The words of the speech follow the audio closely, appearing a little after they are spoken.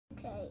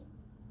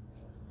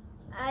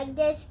I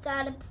just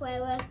gotta play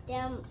with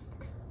them.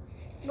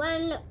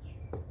 When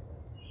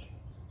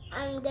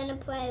I'm gonna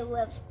play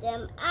with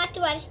them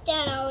after I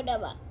stand all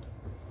them up.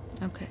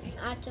 Okay.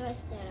 After I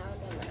stand all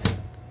them up.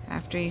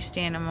 After you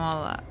stand them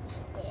all up.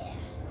 Yeah.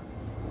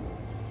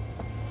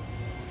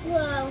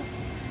 Whoa.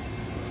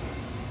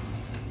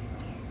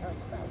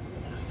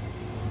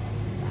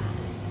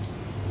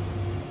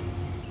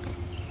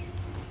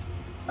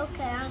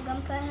 Okay, I'm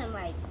gonna put him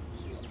right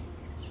here.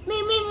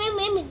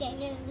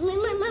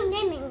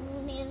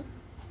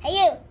 Hey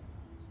you.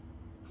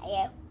 Hey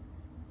you.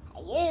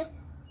 Hey you.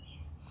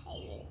 Hey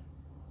you.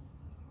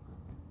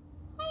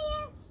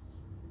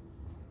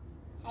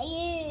 Hey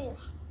you.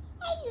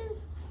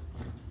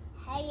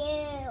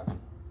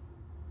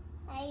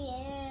 Hey you. Hey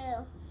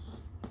you.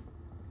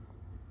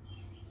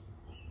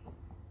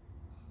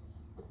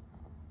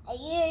 Hey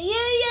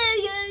you. Hey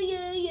you.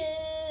 Hey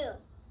you.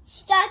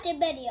 Start the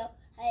video.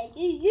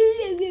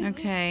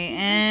 Okay,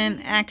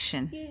 and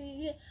action.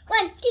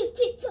 1, 2,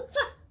 3, 4, 5.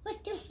 1,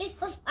 2, 3,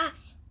 4, 5.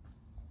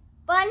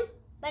 Bun.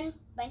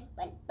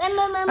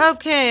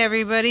 Okay,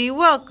 everybody,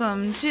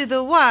 welcome to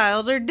the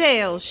Wilder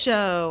Dale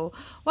Show.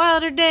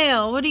 Wilder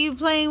Dale, what are you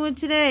playing with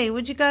today?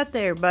 What you got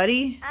there,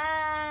 buddy?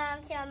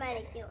 So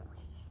many toys.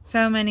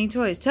 So many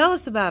toys. Tell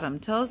us about them.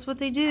 Tell us what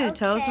they do. Okay.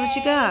 Tell us what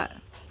you got.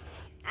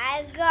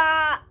 I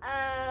got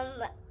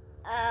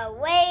a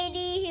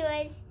lady who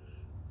was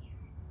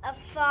a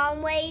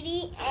farm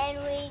lady, and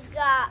we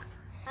got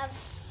a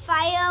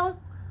fire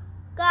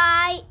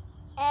guy,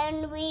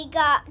 and we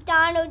got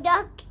Donald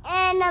Duck,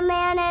 and a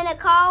man in a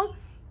car,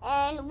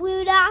 and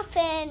Rudolph,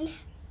 and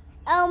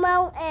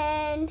Elmo,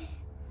 and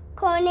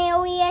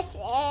Cornelius,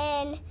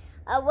 and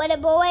a little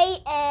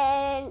boy,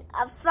 and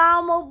a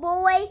farmer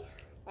boy,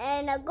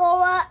 and a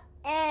girl,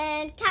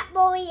 and cat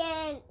boy,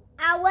 and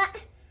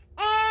Owlet,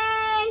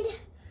 and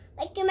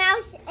Mickey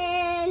Mouse,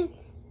 and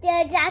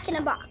the Jack in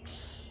the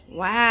Box.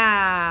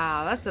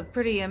 Wow, that's a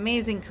pretty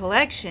amazing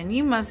collection.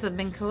 You must have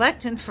been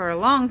collecting for a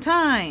long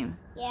time.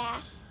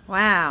 Yeah.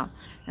 Wow.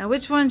 Now,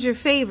 which one's your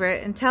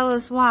favorite, and tell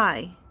us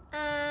why?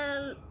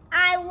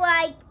 I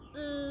like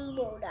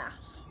Rudolph.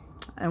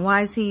 And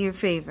why is he your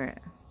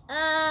favorite?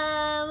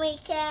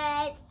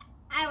 Because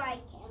I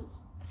like him.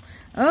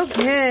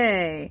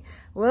 Okay.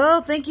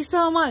 Well, thank you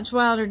so much,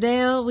 Wilder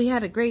Dale. We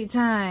had a great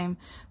time.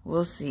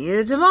 We'll see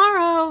you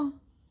tomorrow.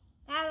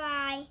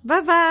 Bye-bye.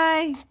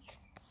 Bye-bye.